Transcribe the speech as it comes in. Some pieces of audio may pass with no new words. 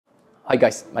Hi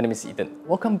guys, my name is Ethan.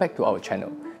 Welcome back to our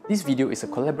channel. This video is a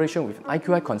collaboration with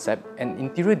IQI Concept, an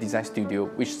interior design studio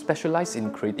which specialises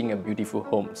in creating beautiful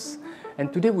homes.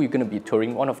 And today we're going to be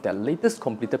touring one of their latest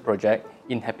completed project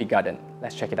in Happy Garden.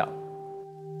 Let's check it out.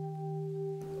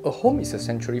 A home is a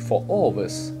sanctuary for all of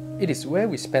us. It is where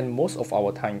we spend most of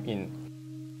our time in.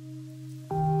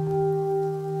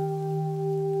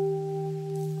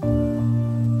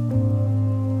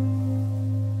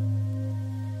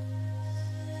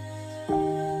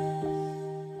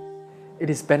 It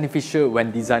is beneficial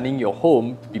when designing your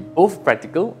home to be both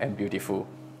practical and beautiful.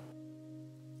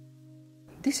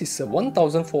 This is a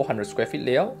 1,400 square feet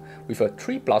layout with a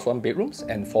 3+1 bedrooms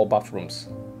and 4 bathrooms.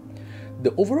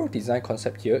 The overall design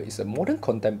concept here is a modern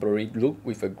contemporary look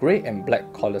with a grey and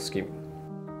black colour scheme.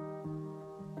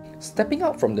 Stepping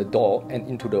out from the door and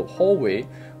into the hallway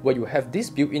where you have these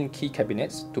built-in key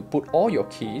cabinets to put all your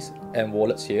keys and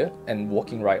wallets here and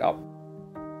walking right up.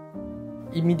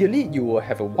 Immediately, you will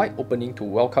have a wide opening to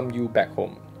welcome you back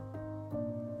home.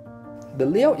 The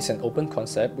layout is an open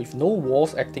concept with no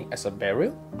walls acting as a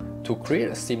barrier to create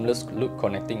a seamless look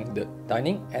connecting the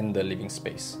dining and the living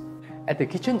space. At the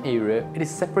kitchen area, it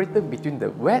is separated between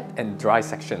the wet and dry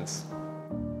sections,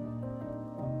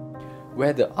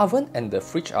 where the oven and the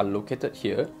fridge are located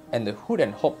here and the hood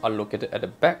and hob are located at the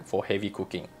back for heavy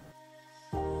cooking.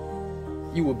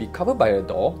 You will be covered by a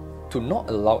door to not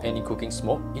allow any cooking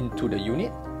smoke into the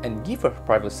unit and give a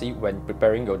privacy when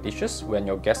preparing your dishes when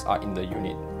your guests are in the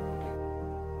unit.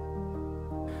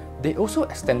 They also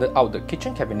extended out the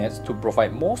kitchen cabinets to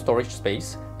provide more storage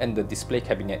space and the display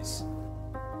cabinets.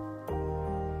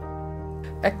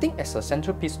 Acting as a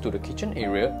centerpiece to the kitchen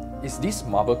area is this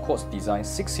marble quartz design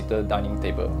 6-seater dining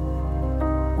table.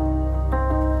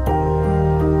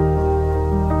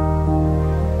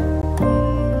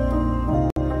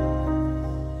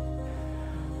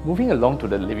 Moving along to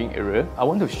the living area, I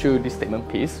want to show you this statement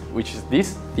piece, which is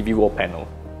this TV wall panel.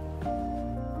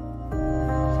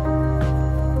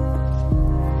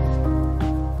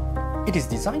 It is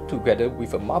designed together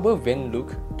with a marble vein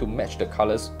look to match the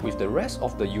colours with the rest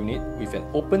of the unit with an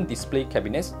open display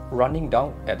cabinets running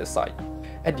down at the side.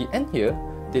 At the end here,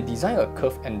 they design a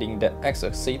curved ending that acts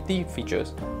as safety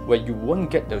features where you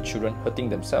won't get the children hurting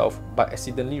themselves by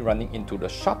accidentally running into the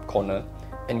sharp corner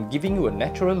and giving you a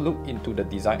natural look into the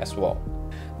design as well.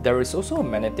 There is also a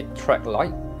magnetic track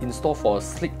light installed for a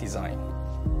sleek design.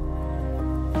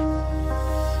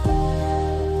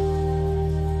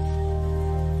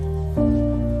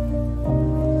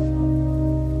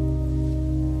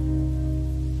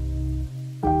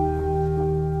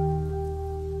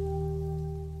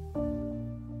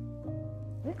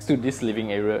 Next to this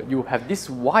living area, you have this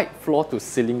wide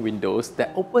floor-to-ceiling windows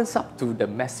that opens up to the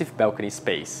massive balcony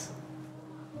space.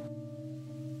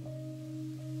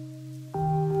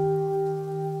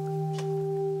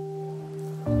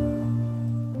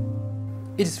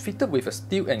 It is fitted with a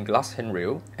steel and glass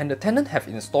handrail, and the tenant have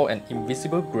installed an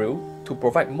invisible grille to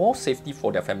provide more safety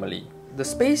for their family. The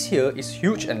space here is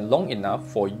huge and long enough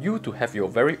for you to have your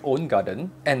very own garden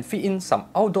and fit in some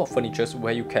outdoor furniture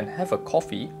where you can have a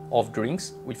coffee or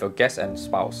drinks with your guests and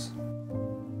spouse.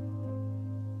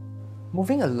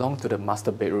 Moving along to the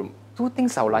master bedroom, two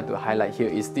things I would like to highlight here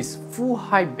is this full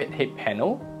high bed head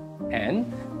panel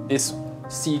and this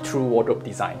see-through wardrobe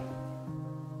design.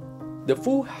 The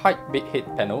full height bed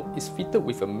head panel is fitted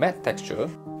with a matte texture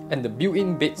and the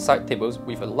built-in bedside tables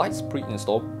with a lights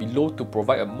pre-installed below to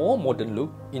provide a more modern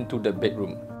look into the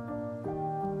bedroom.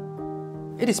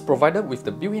 It is provided with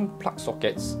the built-in plug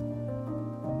sockets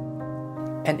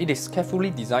and it is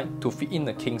carefully designed to fit in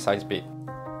a king-size bed.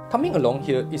 Coming along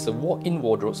here is a walk-in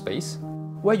wardrobe space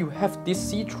where you have this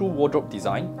see-through wardrobe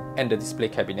design and the display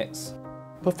cabinets.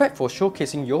 Perfect for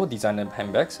showcasing your designer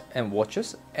handbags and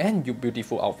watches and your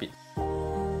beautiful outfits.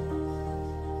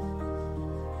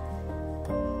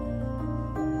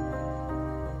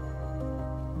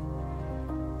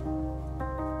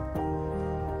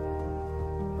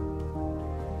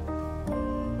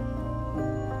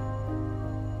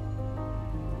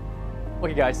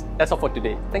 Okay guys, that's all for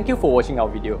today. Thank you for watching our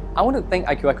video. I want to thank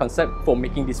IQI Concept for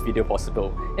making this video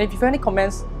possible. And if you have any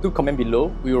comments, do comment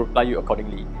below, we will reply you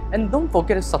accordingly. And don't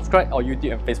forget to subscribe our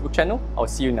YouTube and Facebook channel. I'll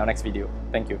see you in our next video.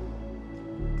 Thank you.